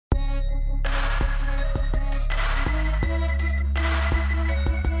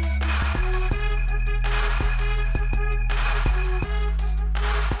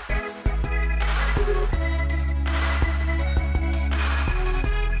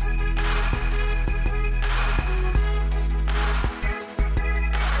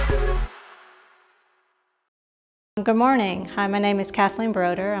Good morning. Hi, my name is Kathleen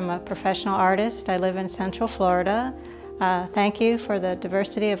Brodeur. I'm a professional artist. I live in Central Florida. Thank you for the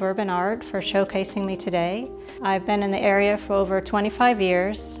Diversity of Urban Art for showcasing me today. I've been in the area for over 25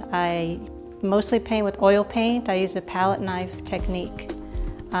 years. I mostly paint with oil paint. I use a palette knife technique.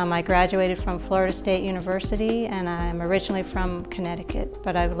 I graduated from Florida State University and I'm originally from Connecticut,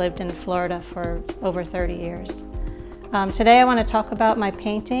 but I've lived in Florida for over 30 years. Today I want to talk about my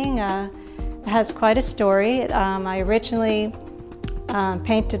painting. It has quite a story. I originally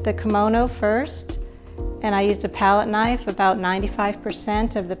painted the kimono first, and I used a palette knife. About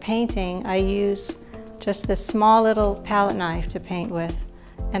 95% of the painting I use just this small little palette knife to paint with,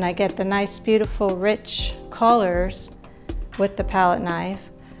 and I get the nice, beautiful, rich colors with the palette knife.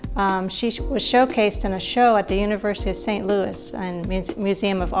 She was showcased in a show at the University of St. Louis and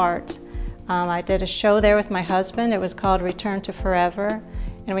Museum of Art. I did a show there with my husband. It was called Return to Forever,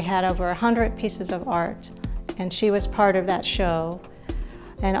 and we had over 100 pieces of art, and she was part of that show.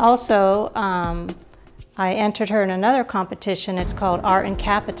 And also, I entered her in another competition. It's called Art in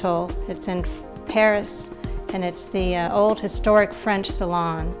Capital. It's in Paris, and it's the old historic French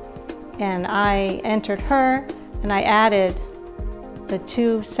salon. And I entered her, and I added the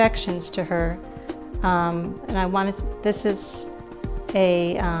two sections to her. And I wanted, this is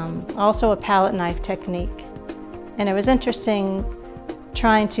also a palette knife technique. And it was interesting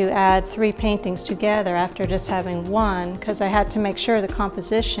trying to add three paintings together after just having one, because I had to make sure the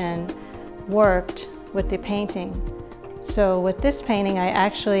composition worked with the painting. So with this painting, I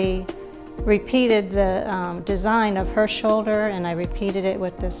actually repeated the design of her shoulder, and I repeated it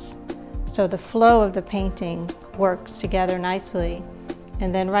with this, so the flow of the painting works together nicely.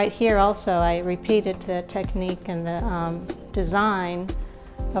 And then right here also, I repeated the technique and the design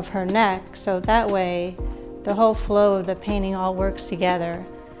of her neck, so that way the whole flow of the painting all works together.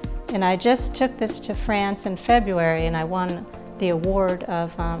 And I just took this to France in February, and I won the award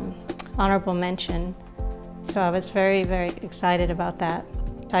of honorable mention. So I was very, very excited about that.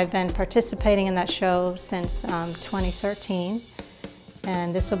 I've been participating in that show since 2013,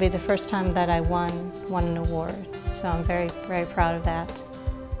 and this will be the first time that I won an award. So I'm very, very proud of that.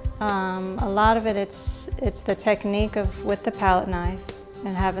 A lot of it, it's the technique with the palette knife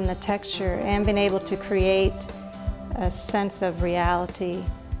and having the texture and being able to create a sense of reality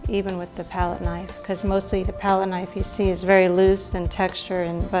even with the palette knife, because mostly the palette knife you see is very loose in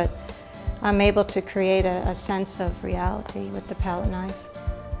texture, but I'm able to create a sense of reality with the palette knife.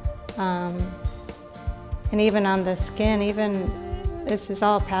 And even on the skin, this is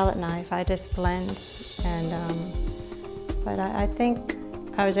all palette knife. I just blend, and but I think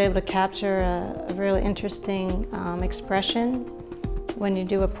I was able to capture a really interesting expression. When you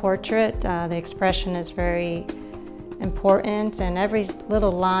do a portrait, the expression is very important, and every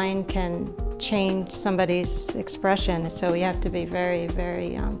little line can change somebody's expression. So you have to be very,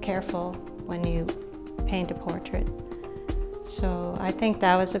 very careful when you paint a portrait. So I think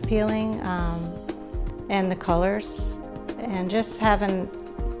that was appealing, and the colors, and just having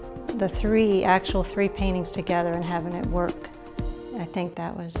the actual three paintings together and having it work. I think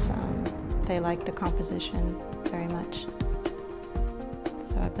that was, they liked the composition very much.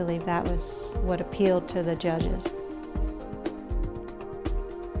 So I believe that was what appealed to the judges.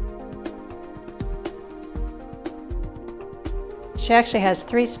 She actually has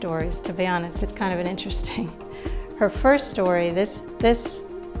three stories, to be honest. It's kind of an interesting. Her first story, this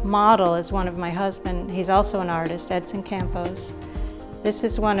model is one of my husband. He's also an artist, Edson Campos. This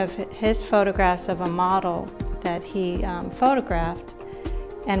is one of his photographs of a model that he photographed.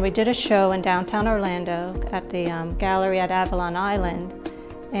 And we did a show in downtown Orlando at the gallery at Avalon Island.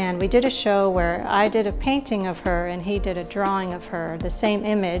 And we did a show where I did a painting of her and he did a drawing of her, the same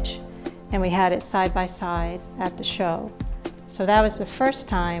image, and we had it side by side at the show. So that was the first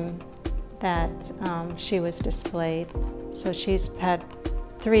time that she was displayed. So she's had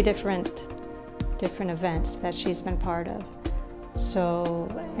three different events that she's been part of. So,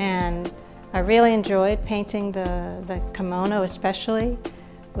 and I really enjoyed painting the kimono, especially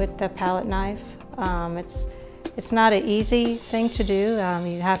with the palette knife. It's not an easy thing to do.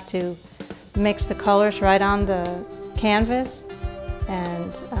 You have to mix the colors right on the canvas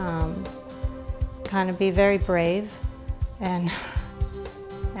and kind of be very brave. And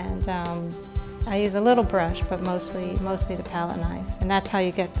I use a little brush, but mostly the palette knife. And that's how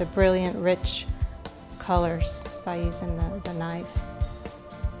you get the brilliant, rich colors, by using the knife.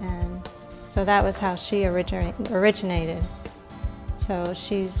 And so that was how she originated. So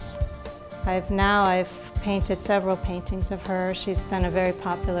I've painted several paintings of her. She's been a very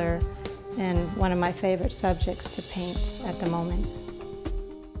popular and one of my favorite subjects to paint at the moment.